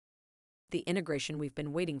The integration we've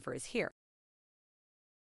been waiting for is here.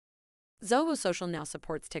 Zoho Social now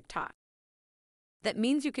supports TikTok. That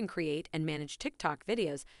means you can create and manage TikTok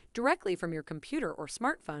videos directly from your computer or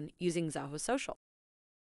smartphone using Zoho Social.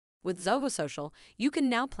 With Zoho Social, you can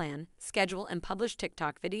now plan, schedule, and publish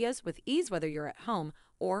TikTok videos with ease whether you're at home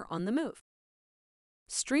or on the move.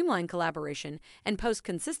 Streamline collaboration and post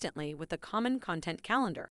consistently with a common content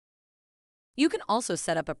calendar. You can also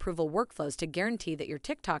set up approval workflows to guarantee that your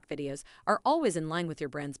TikTok videos are always in line with your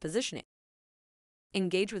brand's positioning.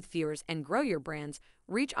 Engage with viewers and grow your brand's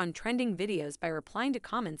reach on trending videos by replying to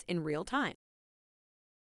comments in real time.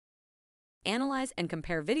 Analyze and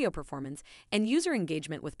compare video performance and user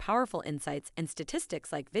engagement with powerful insights and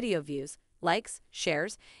statistics like video views, likes,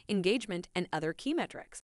 shares, engagement, and other key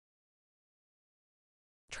metrics.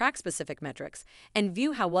 Track specific metrics and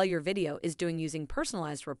view how well your video is doing using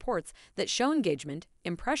personalized reports that show engagement,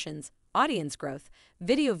 impressions, audience growth,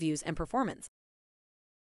 video views, and performance.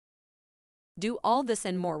 Do all this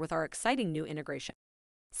and more with our exciting new integration.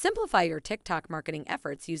 Simplify your TikTok marketing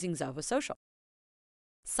efforts using Zoho Social.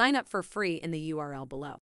 Sign up for free in the URL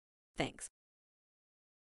below. Thanks.